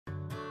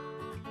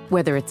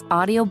Whether it's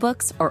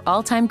audiobooks or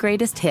all-time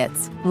greatest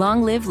hits,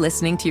 long live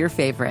listening to your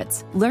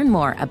favorites. Learn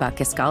more about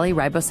Kisqali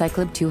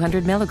Ribociclib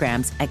 200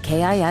 milligrams at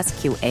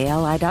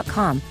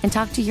KISQALI.com and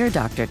talk to your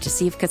doctor to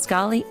see if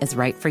Kisqali is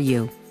right for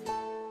you.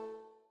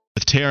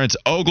 With Terrence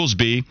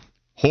Oglesby,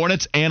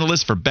 Hornets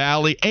analyst for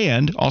Bally,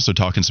 and also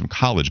talking some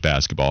college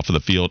basketball for the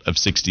Field of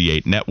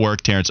 68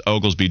 Network. Terrence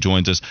Oglesby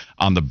joins us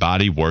on the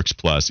Body Works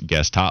Plus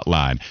guest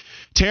hotline.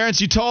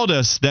 Terrence, you told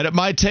us that it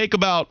might take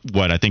about,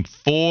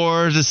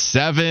 4 to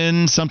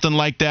 7, something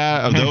like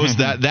that, of those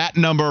that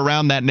number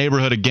around that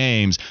neighborhood of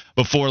games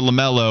before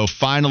LaMelo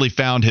finally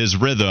found his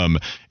rhythm.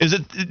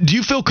 Do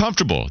you feel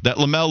comfortable that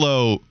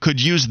LaMelo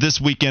could use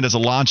this weekend as a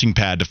launching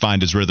pad to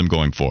find his rhythm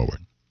going forward?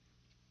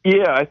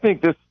 Yeah, I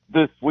think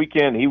this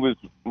weekend he was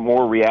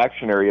more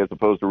reactionary as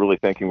opposed to really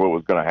thinking what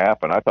was going to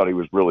happen. I thought he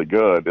was really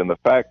good. And the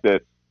fact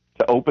that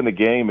to open the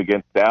game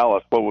against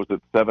Dallas,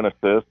 7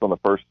 assists on the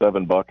first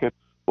 7 buckets?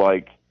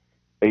 Like,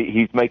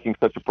 he's making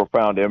such a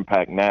profound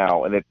impact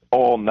now. And it's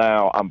all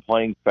now. I'm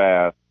playing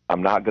fast.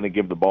 I'm not going to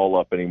give the ball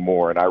up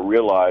anymore. And I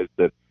realized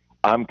that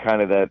I'm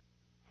kind of that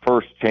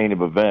first chain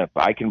of events.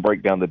 I can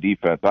break down the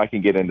defense. I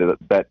can get into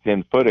that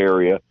 10-foot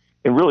area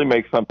and really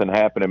make something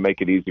happen and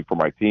make it easy for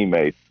my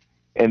teammates.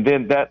 And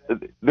then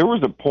there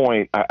was a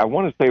point, I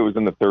want to say it was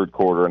in the third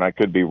quarter, and I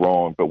could be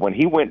wrong, but when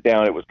he went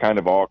down, it was kind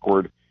of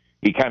awkward.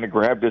 He kind of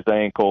grabbed his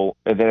ankle,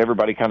 and then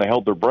everybody kind of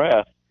held their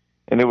breath.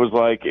 And it was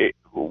like,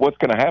 what's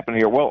going to happen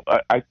here? Well,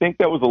 I think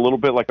that was a little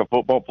bit like a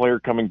football player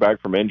coming back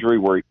from injury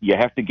where you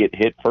have to get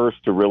hit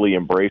first to really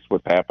embrace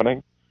what's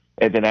happening.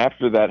 And then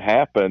after that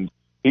happened,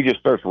 he just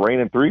starts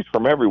raining threes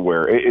from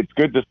everywhere. It's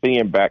good to see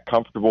him back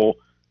comfortable.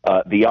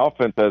 The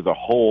offense as a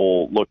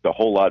whole looked a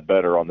whole lot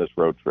better on this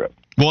road trip.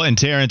 Well, and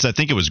Terrence, I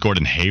think it was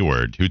Gordon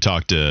Hayward who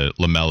talked to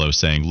LaMelo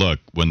saying, look,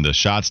 when the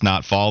shot's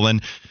not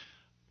falling,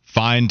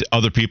 find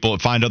other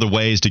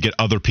ways to get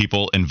other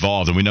people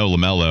involved. And we know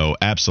LaMelo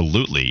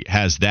absolutely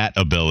has that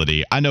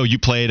ability. I know you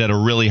played at a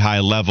really high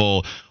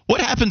level.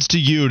 What happens to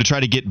you to try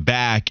to get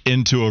back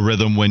into a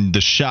rhythm when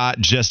the shot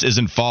just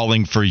isn't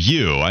falling for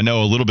you? I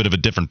know a little bit of a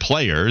different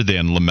player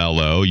than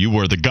LaMelo. You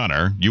were the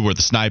gunner. You were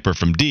the sniper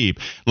from deep.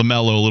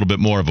 LaMelo a little bit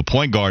more of a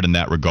point guard in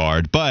that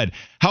regard. But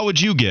how would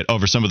you get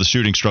over some of the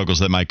shooting struggles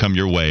that might come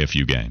your way a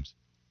few games?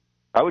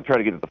 I would try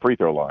to get to the free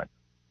throw line.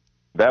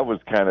 That was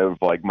kind of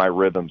like my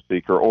rhythm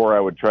seeker, or I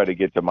would try to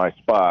get to my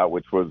spot,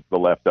 which was the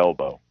left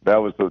elbow.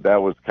 That was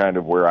kind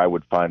of where I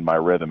would find my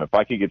rhythm. If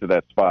I could get to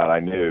that spot, I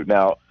knew.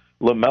 Now,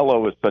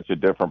 LaMelo is such a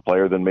different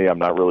player than me. I'm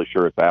not really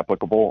sure it's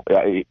applicable.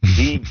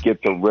 He gets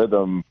a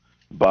rhythm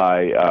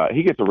by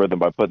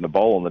putting the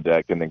ball on the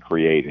deck and then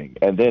creating.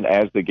 And then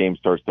as the game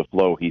starts to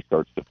flow, he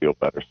starts to feel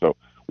better. So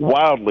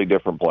wildly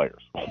different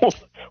players,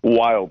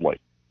 wildly.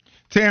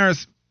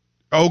 Terrence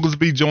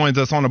Oglesby joins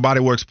us on the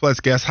Bodyworks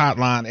Plus guest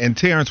hotline. And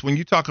Terrence, when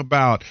you talk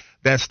about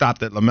that stop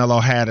that LaMelo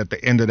had at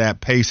the end of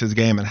that Pacers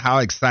game and how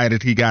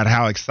excited he got,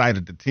 how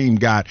excited the team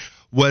got,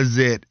 was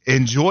it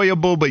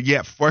enjoyable but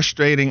yet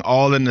frustrating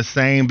all in the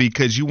same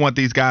because you want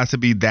these guys to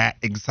be that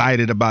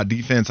excited about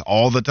defense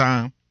all the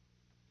time?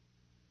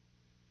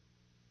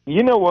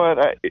 You know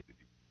what?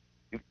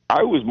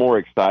 I was more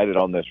excited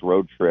on this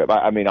road trip.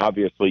 I mean,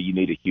 obviously you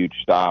need a huge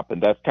stop,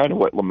 and that's kind of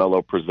what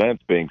LaMelo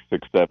presents, being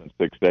 6'7",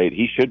 6'8".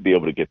 He should be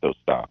able to get those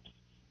stops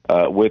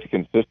with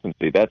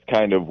consistency. That's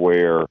kind of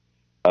where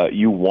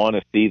you want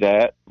to see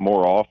that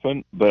more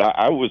often. But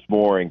I was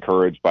more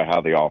encouraged by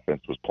how the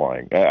offense was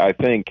playing. I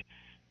think,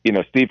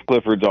 Steve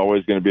Clifford's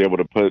always going to be able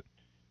to put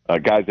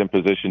guys in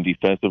position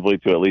defensively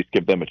to at least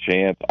give them a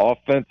chance.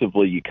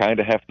 Offensively, you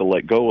kind of have to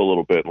let go a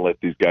little bit and let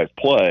these guys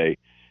play.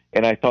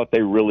 And I thought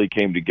they really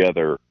came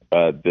together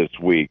this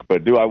week.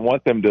 But do I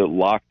want them to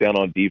lock down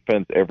on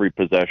defense every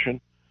possession?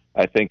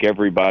 I think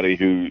everybody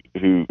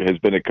who has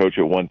been a coach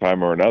at one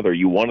time or another,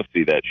 you want to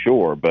see that,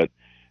 sure. But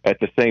at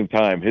the same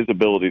time, his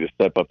ability to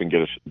step up and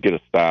get a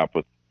stop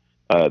with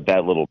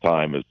that little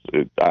time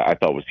I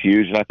thought was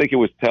huge. And I think it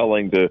was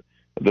telling to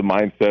the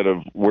mindset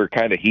of where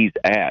kind of he's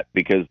at,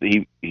 because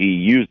he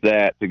used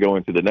that to go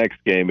into the next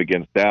game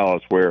against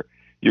Dallas, where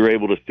you're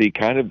able to see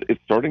kind of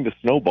it's starting to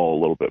snowball a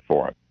little bit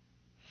for him.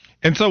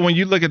 And so when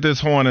you look at this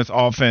Hornets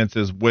offense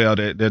as well,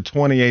 they're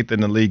 28th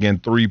in the league in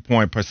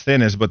three-point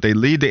percentage, but they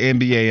lead the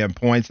NBA in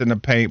points in the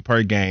paint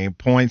per game,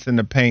 points in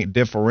the paint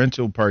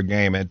differential per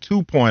game, and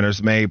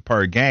two-pointers made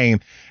per game.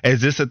 Is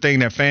this a thing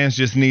that fans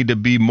just need to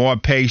be more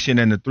patient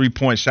and the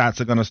three-point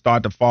shots are going to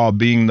start to fall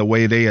being the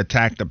way they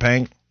attack the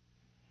paint?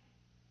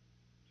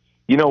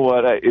 You know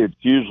what? It's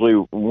usually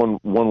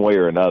one way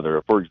or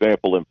another. For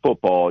example, in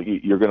football,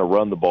 you're going to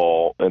run the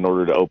ball in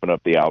order to open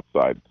up the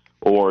outside,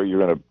 or you're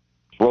going to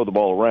throw the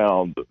ball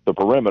around the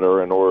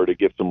perimeter in order to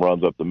get some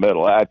runs up the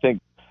middle. I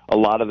think a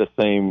lot of the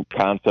same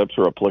concepts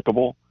are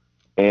applicable,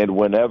 and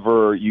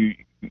whenever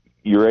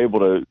you're able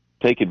to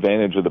take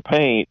advantage of the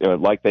paint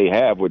like they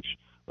have, which,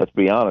 let's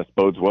be honest,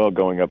 bodes well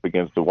going up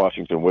against the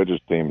Washington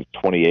Wizards team,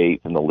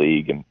 28th in the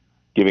league and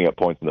giving up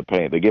points in the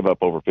paint. They give up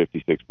over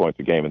 56 points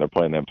a game, and they're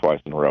playing them twice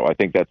in a row. I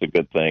think that's a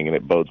good thing, and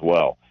it bodes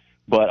well.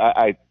 But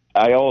I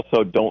I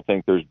also don't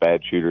think there's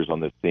bad shooters on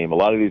this team. A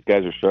lot of these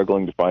guys are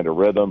struggling to find a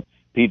rhythm.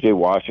 P.J.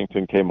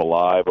 Washington came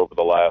alive over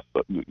the last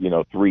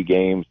 3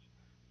 games.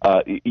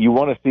 You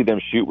want to see them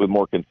shoot with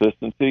more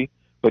consistency,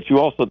 but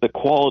the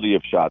quality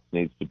of shots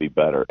needs to be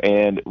better.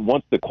 And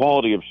once the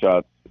quality of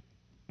shots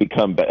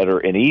become better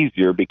and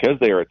easier because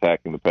they are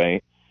attacking the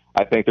paint,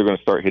 I think they're going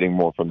to start hitting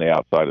more from the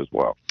outside as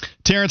well.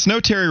 Terrence, no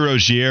Terry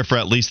Rozier for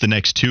at least the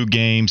next 2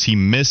 games. He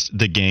missed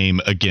the game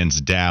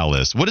against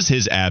Dallas. What does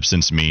his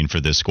absence mean for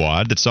this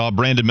squad that saw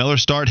Brandon Miller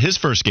start his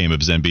first game of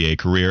his NBA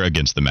career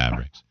against the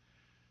Mavericks?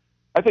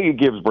 I think it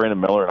gives Brandon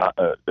Miller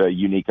a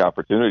unique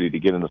opportunity to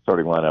get in the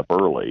starting lineup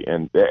early.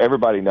 And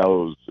everybody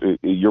knows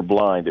you're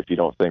blind if you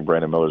don't think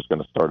Brandon Miller is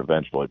going to start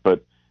eventually.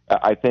 But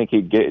I think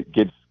it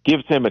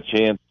gives him a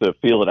chance to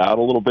feel it out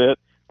a little bit.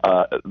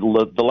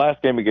 The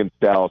last game against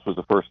Dallas was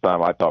the first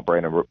time I thought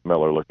Brandon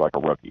Miller looked like a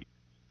rookie.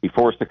 He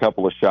forced a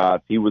couple of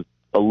shots. He was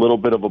a little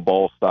bit of a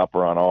ball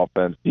stopper on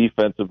offense.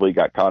 Defensively,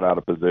 got caught out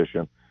of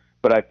position.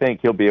 But I think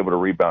he'll be able to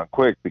rebound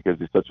quick because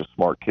he's such a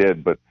smart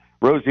kid. But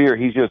Rozier,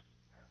 he's just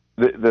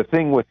the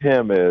thing with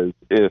him is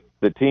if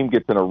the team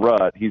gets in a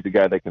rut, he's the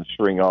guy that can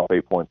string off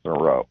 8 points in a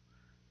row.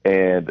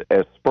 And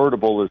as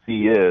spurtable as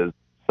he is,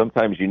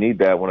 sometimes you need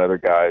that when other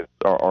guys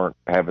aren't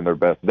having their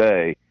best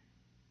day.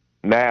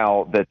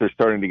 Now that they're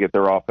starting to get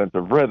their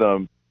offensive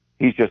rhythm,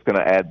 he's just going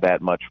to add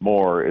that much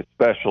more,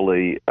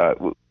 especially,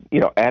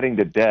 adding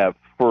to depth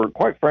for,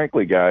 quite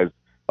frankly, guys,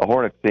 a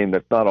Hornets team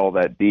that's not all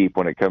that deep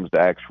when it comes to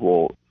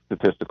actual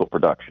statistical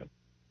production.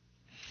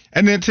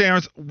 And then,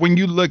 Terrence, when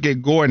you look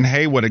at Gordon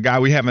Hayward, a guy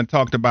we haven't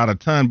talked about a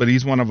ton, but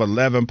he's one of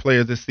 11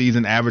 players this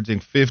season, averaging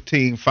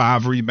 15,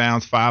 5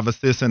 rebounds, 5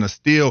 assists, and a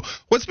steal.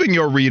 What's been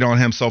your read on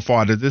him so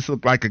far? Does this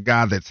look like a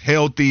guy that's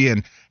healthy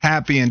and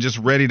happy and just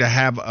ready to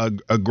have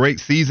a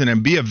great season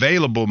and be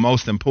available,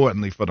 most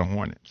importantly, for the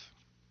Hornets?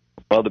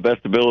 Well, the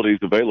best ability is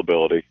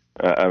availability.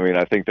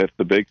 I think that's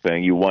the big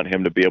thing. You want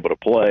him to be able to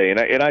play,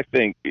 and I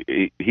think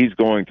he's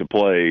going to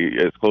play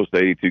as close to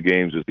 82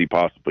 games as he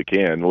possibly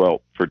can.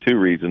 Well, for 2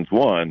 reasons.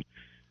 1,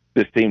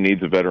 this team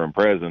needs a veteran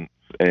presence,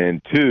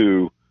 and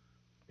 2,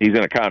 he's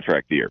in a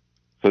contract year.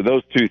 So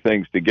those 2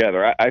 things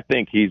together, I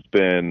think he's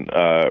been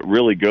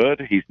really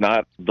good. He's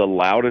not the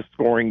loudest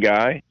scoring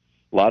guy.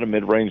 A lot of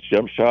mid-range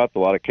jump shots, a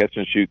lot of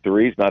catch-and-shoot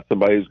threes, not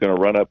somebody who's going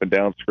to run up and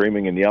down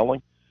screaming and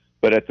yelling.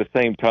 But at the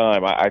same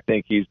time, I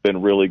think he's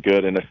been really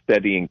good and a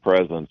steadying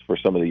presence for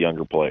some of the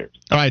younger players.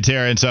 All right,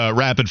 Terrence,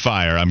 rapid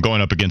fire. I'm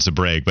going up against a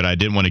break, but I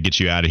didn't want to get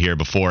you out of here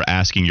before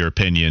asking your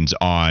opinions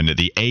on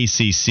the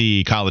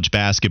ACC college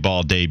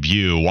basketball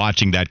debut,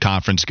 watching that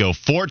conference go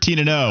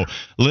 14-0. A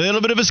little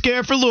bit of a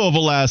scare for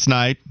Louisville last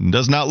night.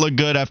 Does not look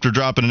good after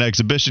dropping an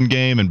exhibition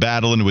game and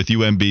battling with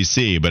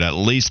UMBC, but at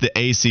least the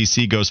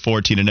ACC goes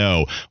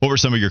 14-0. What were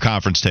some of your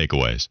conference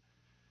takeaways?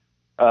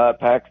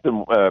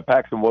 Paxton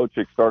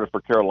Wojcik started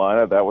for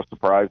Carolina. That was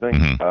surprising.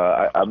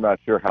 Mm-hmm. I'm not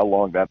sure how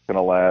long that's going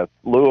to last.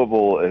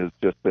 Louisville has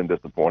just been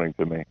disappointing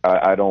to me.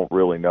 I don't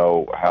really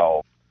know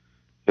how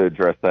to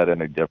address that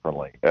any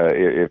differently.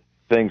 If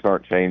things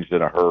aren't changed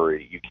in a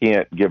hurry, you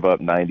can't give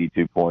up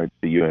 92 points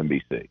to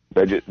UMBC.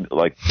 It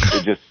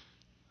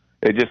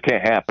just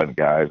can't happen,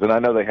 guys. And I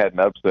know they had an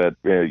upset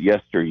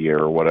yesteryear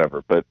or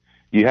whatever, but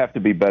you have to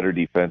be better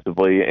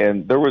defensively.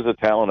 And there was a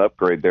talent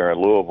upgrade there in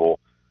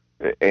Louisville,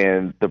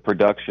 and the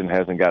production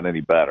hasn't gotten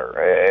any better.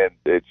 And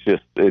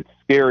it's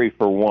scary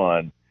for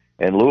one.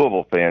 And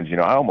Louisville fans,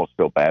 I almost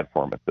feel bad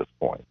for them at this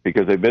point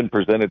because they've been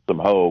presented some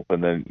hope,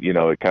 and then,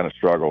 it kind of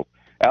struggles.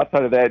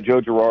 Outside of that,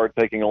 Joe Girard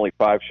taking only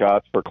 5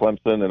 shots for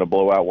Clemson in a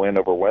blowout win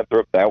over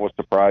Winthrop. That was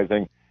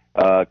surprising.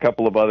 A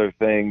couple of other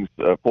things.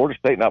 Florida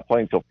State not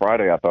playing till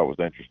Friday I thought was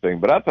interesting.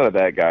 But outside of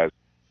that, guys,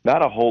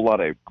 not a whole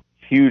lot of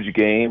huge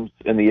games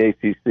in the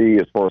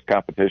ACC as far as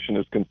competition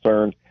is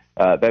concerned.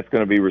 That's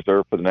going to be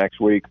reserved for the next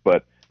week.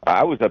 But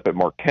I was up at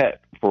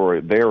Marquette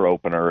for their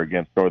opener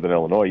against Northern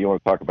Illinois. You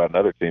want to talk about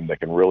another team that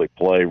can really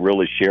play,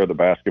 really share the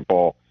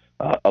basketball.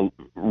 A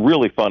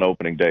really fun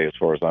opening day as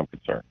far as I'm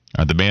concerned.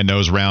 The man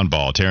knows round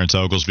ball. Terrence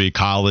Oglesby,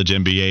 college,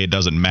 NBA, it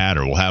doesn't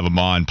matter. We'll have him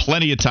on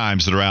plenty of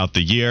times throughout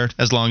the year,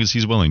 as long as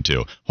he's willing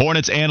to.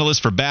 Hornets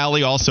analyst for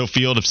Bally, also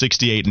Field of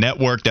 68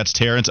 Network. That's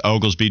Terrence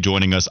Oglesby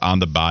joining us on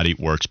the Body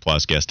Works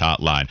Plus guest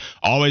hotline.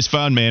 Always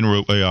fun, man.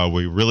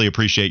 We really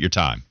appreciate your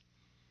time.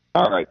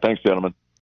 All right. Thanks, gentlemen.